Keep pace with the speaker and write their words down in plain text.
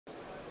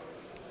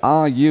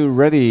Are you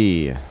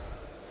ready?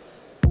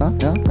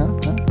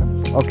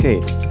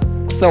 Okay,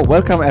 so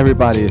welcome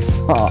everybody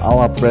for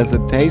our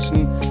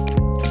presentation.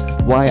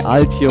 Why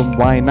Altium,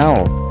 why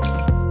now?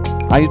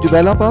 Are you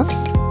developers?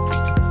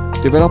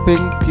 Developing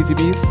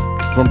PCBs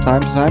from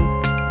time to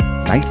time?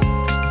 Nice.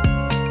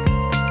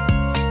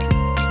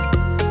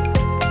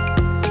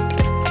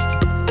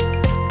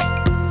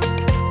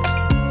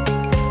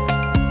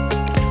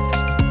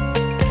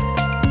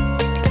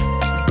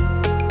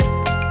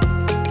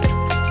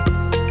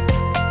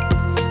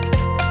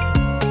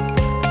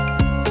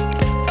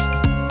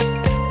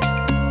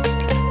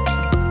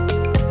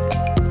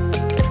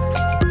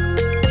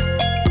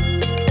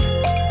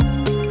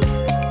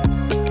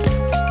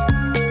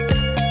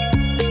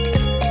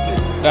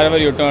 Wherever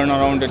you turn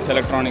around, it's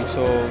electronics,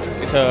 so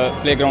it's a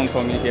playground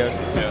for me here.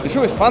 The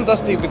show is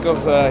fantastic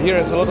because here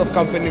is a lot of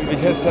company which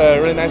has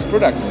really nice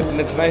products, and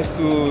it's nice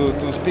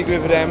to speak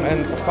with them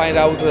and find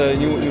out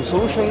new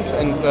solutions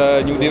and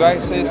new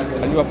devices,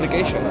 a new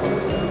application.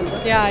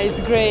 Yeah, it's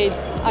great.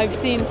 I've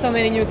seen so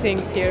many new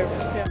things here.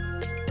 Yeah.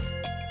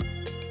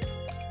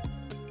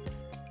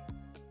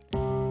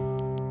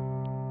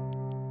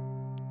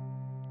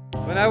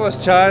 When I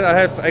was child, I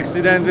have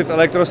accident with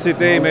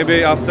electricity.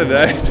 Maybe after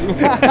that.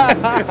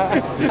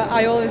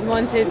 I always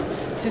wanted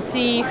to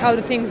see how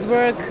the things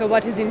work,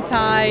 what is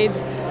inside,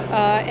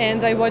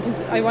 and I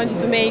wanted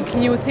to make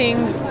new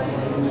things.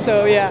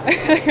 So yeah,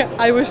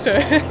 I was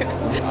sure.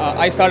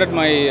 I started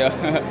my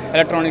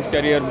electronics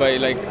career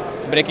by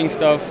breaking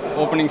stuff,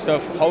 opening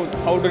stuff.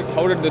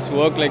 How did this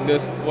work like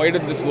this? Why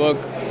did this work?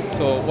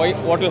 So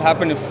what will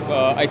happen if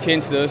I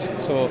change this?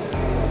 So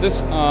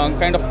this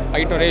kind of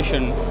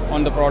iteration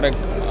on the product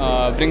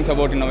brings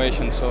about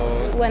innovation. So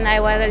when I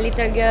was a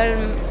little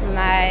girl,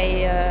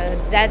 my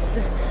dad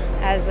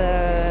has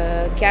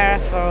a car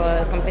for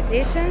a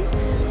competition,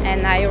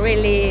 and I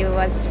really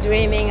was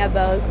dreaming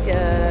about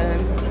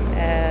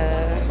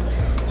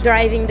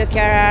driving the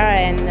car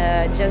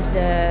and just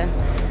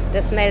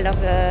the smell of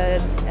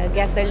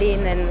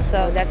gasoline, and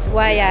so that's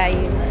why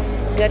I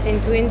got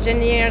into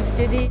engineer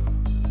study.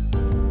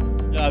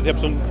 Ja, also ich habe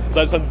schon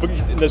seit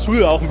wirklich in der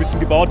Schule auch ein bisschen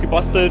gebaut,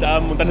 gebastelt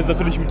und dann ist es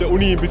natürlich mit der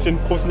Uni ein bisschen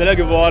professioneller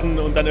geworden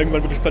und dann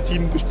irgendwann wirklich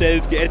Platinen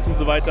bestellt, geätzt und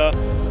so weiter.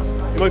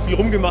 Immer viel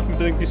rumgemacht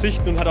mit den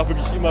Geschichten und hat auch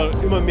wirklich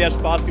immer mehr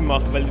Spaß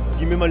gemacht, weil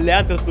je mehr man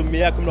lernt, desto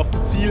mehr kommt auch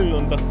zu Zielen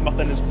und das macht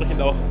dann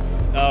entsprechend auch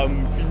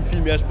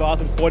viel mehr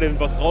Spaß und Freude, wenn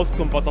was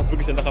rauskommt, was auch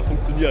wirklich dann nachher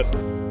funktioniert.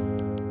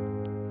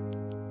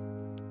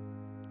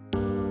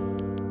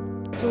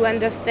 To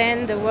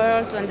understand the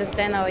world, to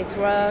understand how it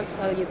works,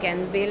 how you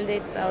can build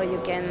it, how you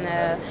can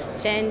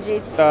change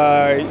it.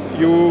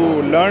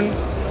 You learn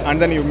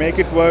and then you make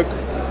it work,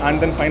 and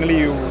then finally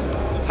you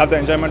have the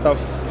enjoyment of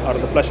or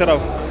the pleasure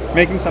of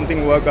making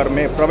something work or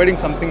providing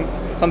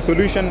some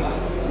solution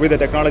with the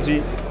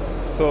technology.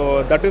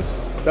 So that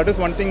is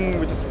one thing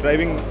which is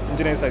driving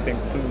engineers, I think.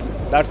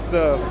 That's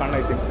the fun,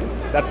 I think.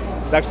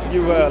 That's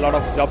give a lot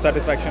of job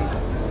satisfaction,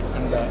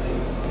 and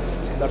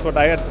that's what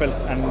I had felt,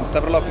 and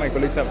several of my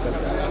colleagues have felt.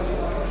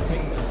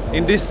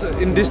 In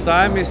this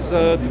time, is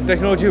the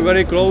technology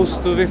very close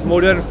to with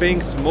modern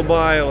things,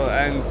 mobile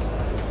and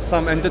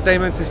some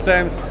entertainment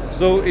system.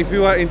 So if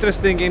you are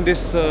interested in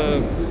this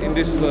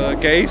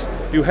case,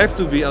 you have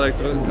to be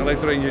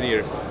electro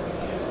engineer.